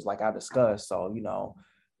experiences, like I discussed. So,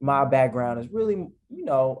 my background is really,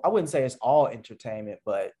 I wouldn't say it's all entertainment,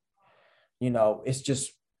 but, it's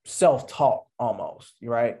just self-taught almost,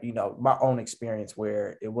 right? My own experience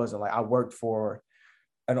where it wasn't like I worked for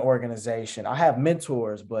an organization. I have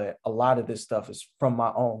mentors, but a lot of this stuff is from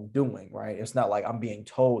my own doing, right? It's not like I'm being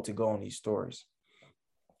told to go on these stories.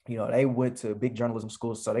 They went to big journalism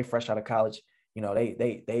schools, so they fresh out of college.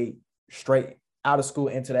 They straight out of school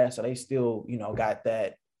into that, so they still, got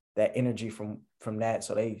that energy from that.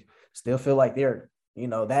 So they still feel like they're,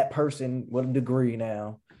 that person with a degree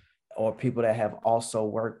now, or people that have also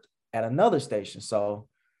worked at another station. So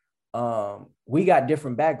we got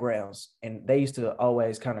different backgrounds, and they used to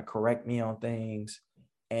always kind of correct me on things.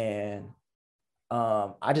 And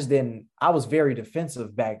I was very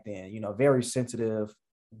defensive back then, very sensitive,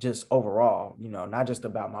 just overall, not just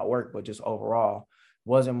about my work, but just overall.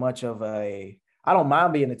 Wasn't much of I don't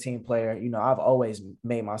mind being a team player. I've always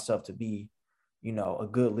made myself to be, a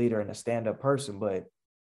good leader and a stand-up person. But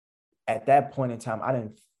at that point in time, I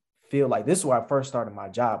didn't feel like, this is where I first started my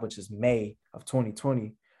job, which is May of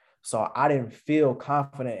 2020. So I didn't feel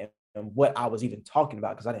confident in what I was even talking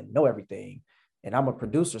about, because I didn't know everything. And I'm a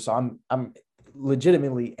producer, so I'm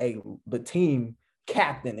legitimately the team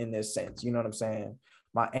captain in this sense. You know what I'm saying?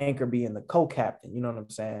 My anchor being the co-captain, you know what I'm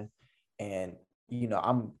saying? And,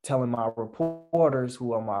 I'm telling my reporters,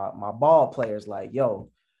 who are my ball players, like, yo,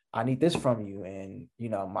 I need this from you. And,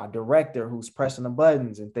 my director, who's pressing the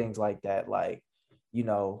buttons and things like that, like,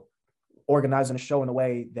 organizing a show in a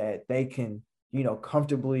way that they can,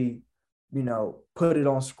 comfortably, put it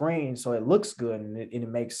on screen so it looks good and it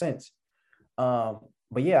makes sense. But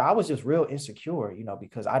yeah, I was just real insecure,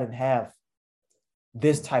 because I didn't have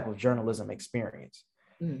this type of journalism experience.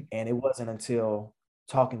 And it wasn't until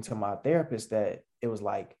talking to my therapist that it was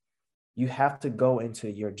like, you have to go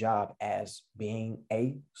into your job as being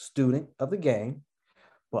a student of the game,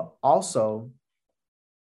 but also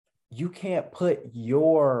you can't put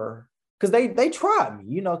because they tried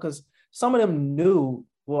me, because some of them knew,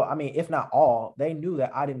 well, I mean, if not all, they knew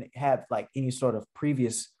that I didn't have like any sort of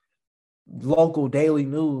previous local daily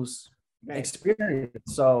news experience.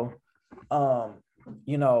 So,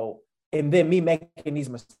 and then me making these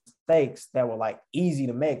mistakes that were like easy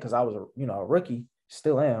to make, because I was a rookie,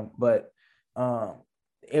 still am, but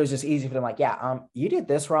it was just easy for them, like, yeah, you did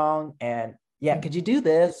this wrong, and yeah, could you do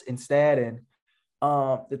this instead? And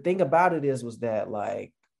the thing about it was that,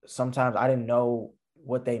 like, sometimes I didn't know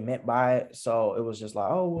what they meant by it. So it was just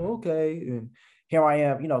like, oh, well, okay. And here I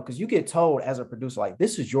am, because you get told as a producer, like,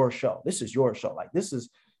 this is your show. This is your show. Like, this is,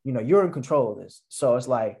 you're in control of this. So it's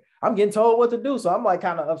like, I'm getting told what to do. So I'm like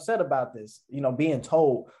kind of upset about this, being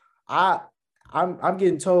told. I'm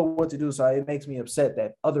getting told what to do. So it makes me upset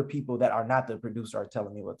that other people that are not the producer are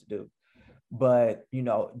telling me what to do. But,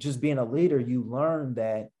 just being a leader, you learn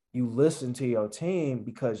that you listen to your team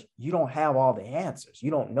because you don't have all the answers.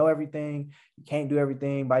 You don't know everything. You can't do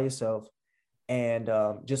everything by yourself. And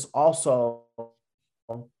just also,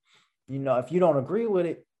 if you don't agree with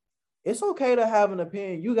it, it's okay to have an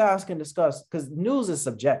opinion. You guys can discuss, because news is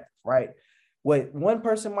subjective, right? What one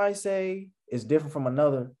person might say is different from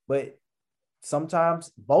another, but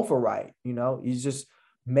sometimes both are right. You just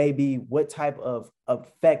maybe what type of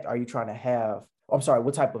effect are you trying to have? I'm sorry,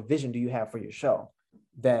 what type of vision do you have for your show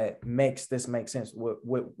that makes this make sense with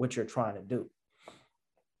what you're trying to do?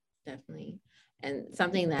 Definitely. And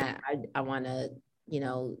something that I want to,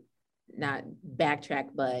 not backtrack,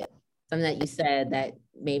 but something that you said that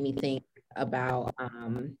made me think about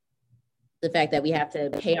the fact that we have to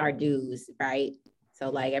pay our dues, right? So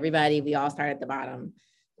like everybody, we all start at the bottom,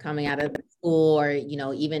 coming out of school, or,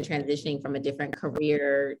 even transitioning from a different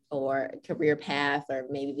career or career path, or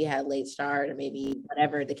maybe we had a late start, or maybe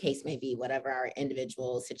whatever the case may be, whatever our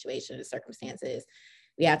individual situation or circumstances,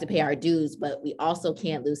 we have to pay our dues, but we also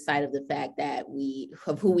can't lose sight of the fact that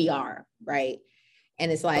of who we are, right?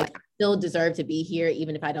 And it's like, I still deserve to be here,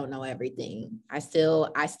 even if I don't know everything. I still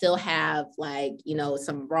have like,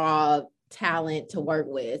 some raw talent to work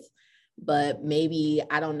with, but maybe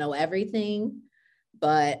I don't know everything,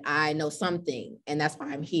 but I know something, and that's why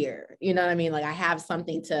I'm here. You know what I mean? Like I have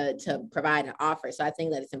something to provide and offer. So I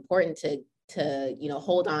think that it's important to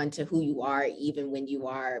hold on to who you are, even when you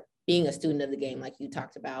are being a student of the game, like you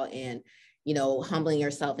talked about, and humbling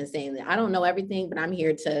yourself and saying that I don't know everything, but I'm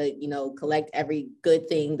here to collect every good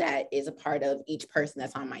thing that is a part of each person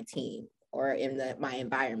that's on my team or in my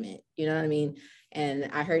environment. You know what I mean? And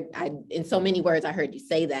in so many words, I heard you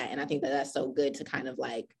say that, and I think that that's so good to kind of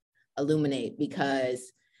like illuminate,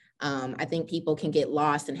 because I think people can get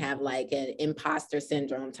lost and have like an imposter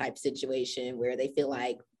syndrome type situation where they feel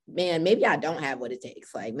like, man, maybe I don't have what it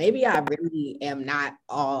takes. Like maybe I really am not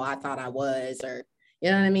all I thought I was, or you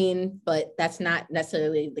know what I mean? But that's not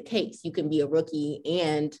necessarily the case. You can be a rookie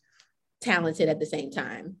and talented at the same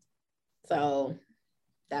time. So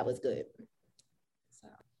that was good. So.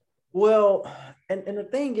 Well, and the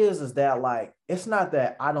thing is that like, it's not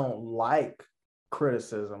that I don't like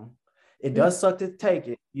criticism. It does suck to take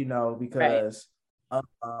it, because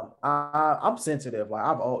I'm sensitive.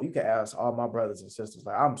 Like you can ask all my brothers and sisters.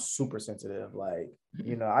 Like I'm super sensitive. Like,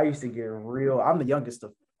 I used to get real. I'm the youngest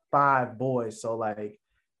of 5 boys. So like,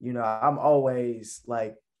 I'm always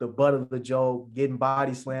like the butt of the joke, getting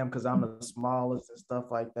body slammed because I'm the smallest and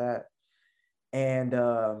stuff like that. And,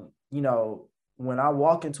 when I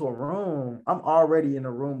walk into a room, I'm already in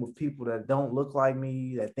a room with people that don't look like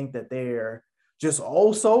me, that think that they're just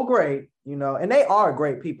so great, and they are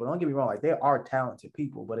great people. Don't get me wrong. Like they are talented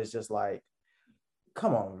people, but it's just like,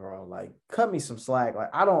 come on, bro, like cut me some slack. Like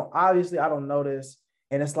I don't know this.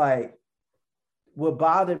 And it's like, what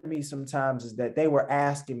bothered me sometimes is that they were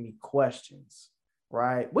asking me questions,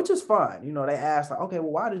 right? Which is fine. They asked like, okay, well,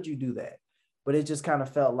 why did you do that? But it just kind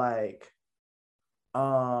of felt like,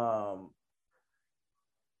 like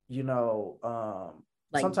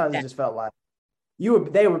sometimes it just felt like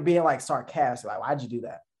they were being like sarcastic, like, why'd you do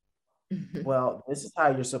that? Well, this is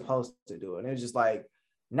how you're supposed to do it. And it was just like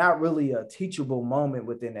not really a teachable moment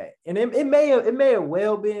within that. And it may have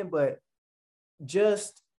well been, but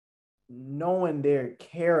just knowing their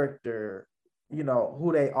character,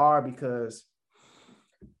 who they are, because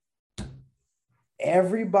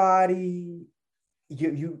everybody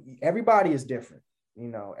is different.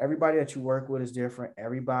 Everybody that you work with is different.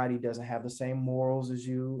 Everybody doesn't have the same morals as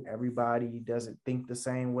you. Everybody doesn't think the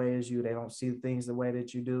same way as you. They don't see things the way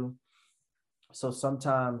that you do. So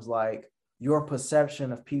sometimes like your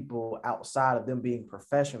perception of people outside of them being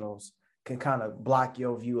professionals can kind of block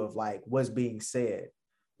your view of like what's being said.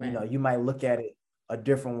 Right. You might look at it a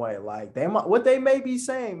different way. Like what they may be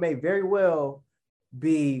saying may very well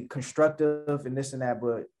be constructive and this and that,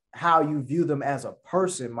 but how you view them as a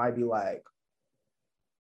person might be like,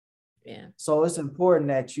 yeah. So it's important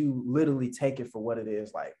that you literally take it for what it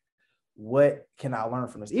is. Like, what can I learn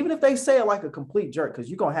from this? Even if they say it like a complete jerk, because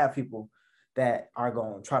you're going to have people that are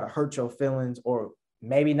going to try to hurt your feelings, or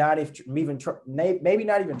maybe not even try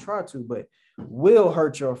to, but will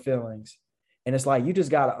hurt your feelings. And it's like, you just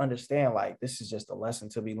got to understand, like, this is just a lesson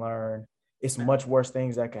to be learned. It's much worse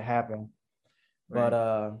things that could happen. Right.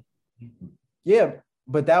 But yeah,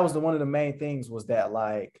 but that was one of the main things was that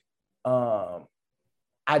like,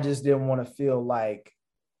 I just didn't want to feel like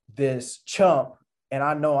this chump, and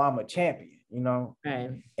I know I'm a champion, you know?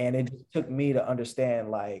 Right. And it just took me to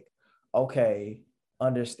understand like, okay,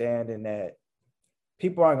 understanding that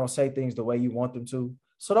people aren't going to say things the way you want them to.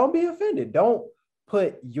 So don't be offended. Don't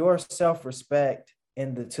put your self-respect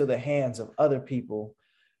to the hands of other people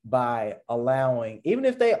by allowing, even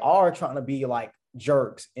if they are trying to be like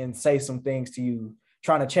jerks and say some things to you,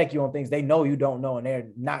 trying to check you on things they know you don't know, and they're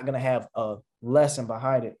not going to have a lesson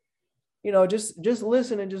behind it. You know, just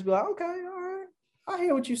listen and just be like, okay, all right, I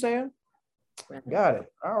hear what you're saying. Right. Got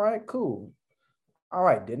it. All right, cool. All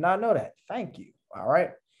right, did not know that. Thank you. All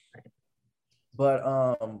right. But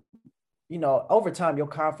you know, over time your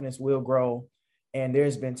confidence will grow. And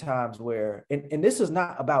there's been times where, and this is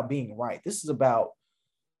not about being right. This is about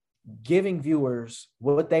giving viewers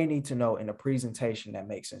what they need to know in a presentation that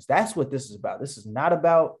makes sense. That's what this is about. This is not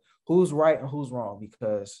about who's right and who's wrong,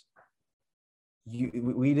 because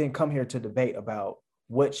we didn't come here to debate about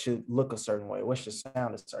what should look a certain way, what should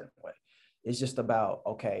sound a certain way. It's just about,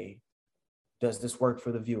 okay, does this work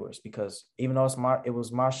for the viewers? Because even though it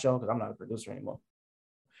was my show, because I'm not a producer anymore.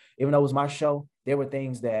 Even though it was my show, there were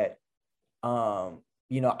things that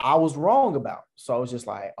you know, I was wrong about. So I was just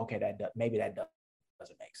like, okay, maybe that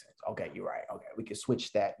doesn't make sense. Okay, you're right. Okay, we can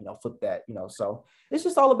switch that, you know, flip that, you know. So it's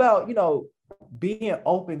just all about, you know, being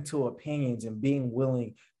open to opinions and being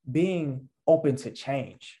open to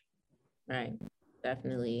change. Right.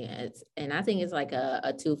 Definitely. And I think it's like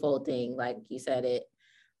a twofold thing. Like you said it,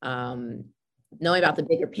 knowing about the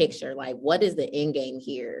bigger picture, like what is the end game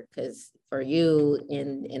here? Because for you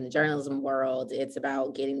in the journalism world, it's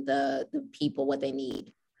about getting the people what they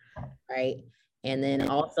need, right? And then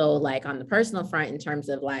also like on the personal front, in terms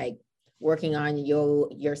of like working on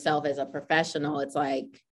yourself as a professional, it's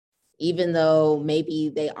like, even though maybe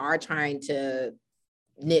they are trying to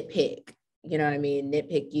nitpick, you know what I mean,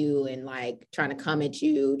 nitpick you and like trying to come at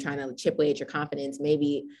you, trying to chip away at your confidence,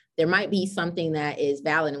 maybe there might be something that is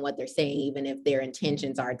valid in what they're saying, even if their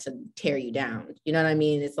intentions are to tear you down. You know what I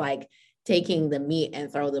mean? It's like taking the meat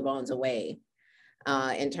and throw the bones away,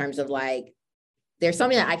 in terms of like, there's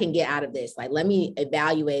something that I can get out of this. Like, let me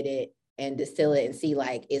evaluate it and distill it and see,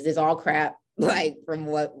 like, is this all crap? Like from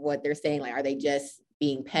what they're saying? Like, are they just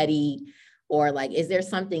being petty? Or like, is there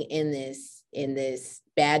something in this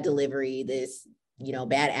bad delivery, this, you know,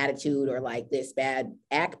 bad attitude, or like this bad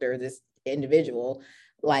actor, this individual,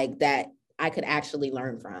 like that I could actually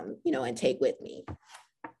learn from, you know, and take with me?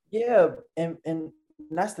 Yeah. And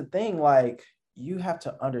that's the thing. Like, you have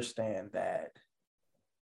to understand that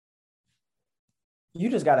you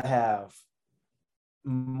just got to have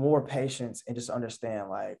more patience and just understand,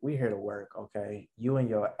 like, we're here to work. Okay. You and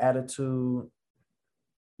your attitude,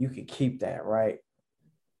 you can keep that, right?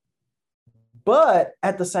 But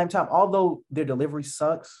at the same time, although their delivery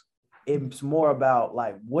sucks, it's more about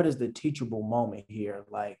like, what is the teachable moment here?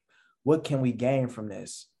 Like, what can we gain from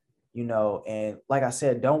this? You know, and like I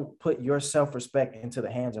said, don't put your self-respect into the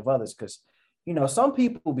hands of others, because, you know, some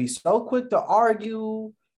people be so quick to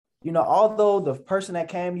argue. You know, although the person that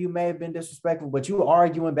came, you may have been disrespectful, but you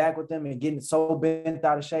arguing back with them and getting so bent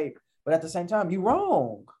out of shape. But at the same time, you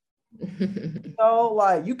wrong. You know,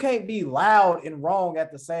 like, you can't be loud and wrong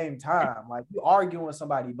at the same time. Like, you arguing with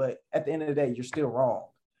somebody, but at the end of the day, you're still wrong.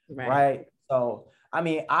 Right. So, I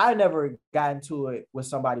mean, I never got into it with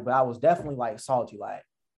somebody, but I was definitely like salty, like,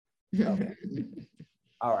 okay,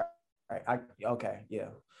 all right. Okay. Yeah.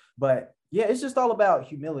 But yeah, it's just all about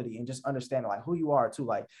humility and just understanding like who you are too.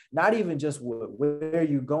 Like, not even just where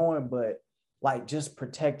you're going, but like just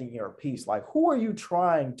protecting your peace. Like, who are you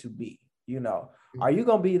trying to be? You know, are you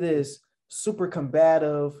going to be this super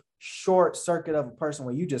combative, short circuit of a person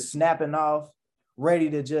where you just snapping off, ready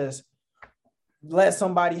to just let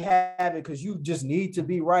somebody have it because you just need to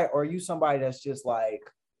be right? Or are you somebody that's just like,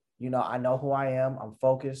 you know, I know who I am. I'm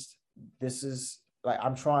focused. This is like,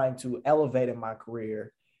 I'm trying to elevate in my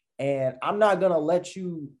career, and I'm not going to let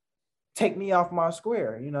you take me off my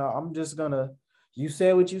square. You know, I'm just going to, you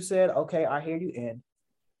said what you said. Okay, I hear you. And,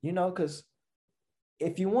 you know, because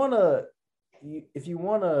if you want to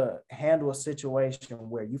handle a situation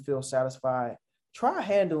where you feel satisfied, try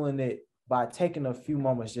handling it by taking a few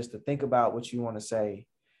moments just to think about what you want to say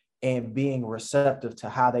and being receptive to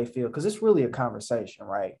how they feel. Because it's really a conversation,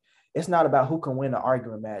 right? It's not about who can win the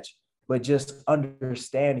argument match, but just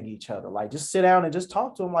understanding each other. Like, just sit down and just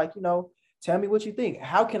talk to them. Like, you know, tell me what you think.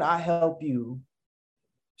 How can I help you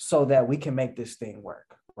so that we can make this thing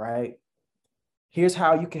work, right? Here's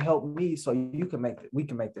how you can help me so we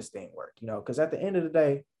can make this thing work, you know, because at the end of the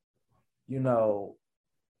day, you know,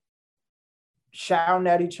 shouting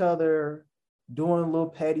at each other, doing little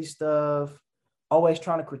petty stuff, always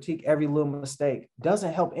trying to critique every little mistake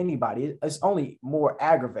doesn't help anybody. It's only more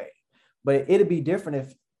aggravating. But it'd be different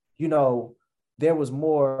if, there was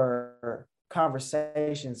more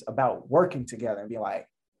conversations about working together and be like,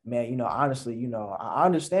 man, honestly, I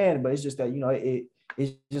understand, but it's just that,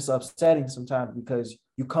 it's just upsetting sometimes because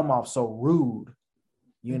you come off so rude,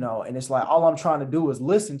 and it's like, all I'm trying to do is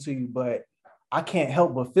listen to you, but I can't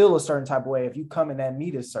help but feel a certain type of way if you coming at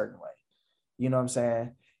me this certain way. You know what I'm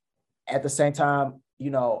saying? At the same time,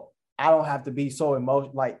 I don't have to be so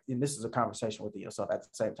emotional. Like, and this is a conversation with yourself. At the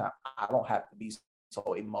same time, I don't have to be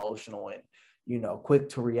so emotional and, quick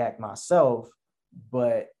to react myself.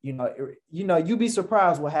 But, you'd be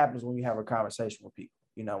surprised what happens when you have a conversation with people,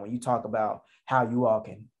 when you talk about how you all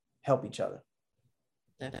can help each other.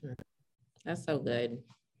 Definitely. That's so good.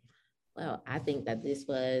 Well, I think that this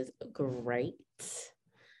was great.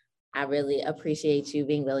 I really appreciate you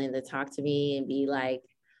being willing to talk to me and be like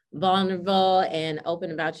vulnerable and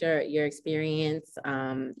open about your experience.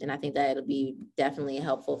 And I think that it'll be definitely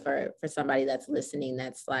helpful for somebody that's listening,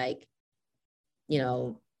 that's like,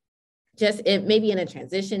 just it maybe in a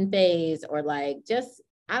transition phase, or like, just,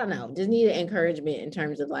 I don't know, just need encouragement in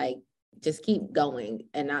terms of like, just keep going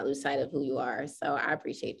and not lose sight of who you are. So I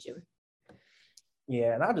appreciate you.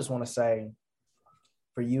 Yeah. And I just want to say,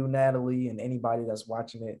 for you, Natalie, and anybody that's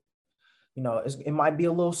watching it, it might be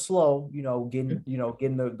a little slow, getting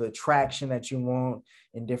the traction that you want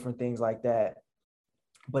and different things like that.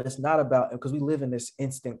 But it's not about, because we live in this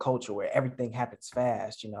instant culture where everything happens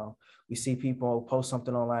fast. We see people post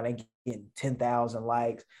something online, they getting 10,000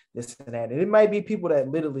 likes, this and that. And it might be people that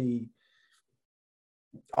literally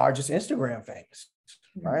are just Instagram famous,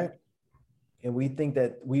 right? And we think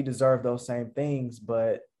that we deserve those same things,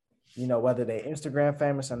 but whether they're Instagram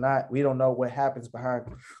famous or not, we don't know what happens behind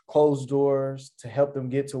closed doors to help them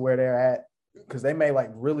get to where they're at, because they may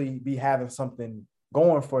like really be having something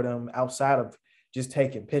going for them outside of just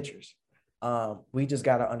taking pictures. We just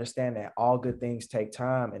got to understand that all good things take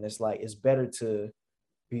time. And it's like, it's better to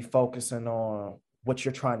be focusing on what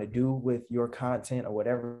you're trying to do with your content or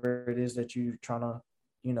whatever it is that you're trying to,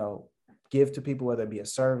 give to people, whether it be a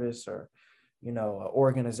service or, an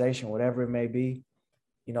organization, whatever it may be.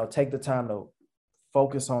 Take the time to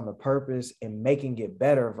focus on the purpose and making it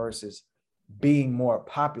better versus being more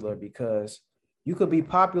popular, because you could be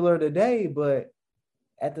popular today, but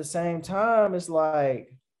at the same time, it's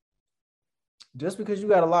like, just because you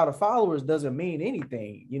got a lot of followers doesn't mean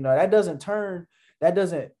anything.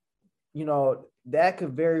 That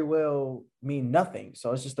could very well mean nothing.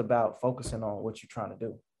 So it's just about focusing on what you're trying to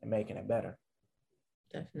do and making it better.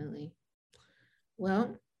 Definitely.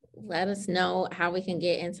 Well, let us know how we can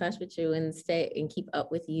get in touch with you and stay and keep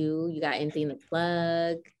up with you. You got anything to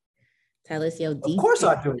plug? Tell us your details. Of course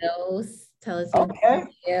I do. Tell us your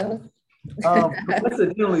details.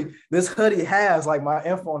 Coincidentally, this hoodie has like my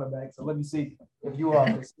info on the back, so let me see if you all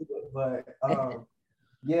can see it. But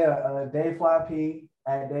Dave Fly P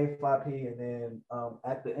at Dave Fly P, and then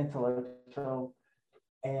at the Intellectual,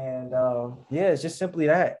 and it's just simply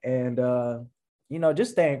that. And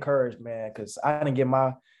just stay encouraged, man, because I didn't get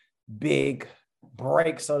my big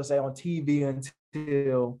break, so to say, on TV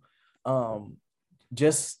until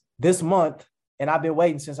just this month, and I've been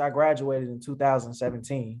waiting since I graduated in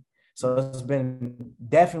 2017. So it's been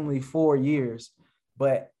definitely 4 years,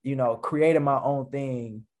 but creating my own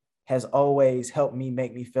thing has always helped me,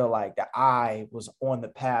 make me feel like that I was on the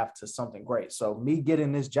path to something great. So me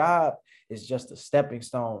getting this job is just a stepping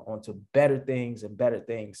stone onto better things and better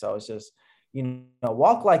things. So it's just,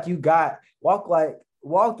 walk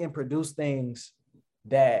and produce things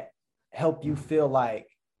that help you feel like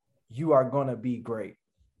you are going to be great.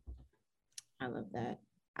 I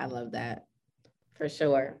love that. For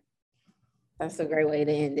sure. That's a great way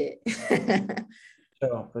to end it.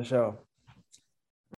 For sure.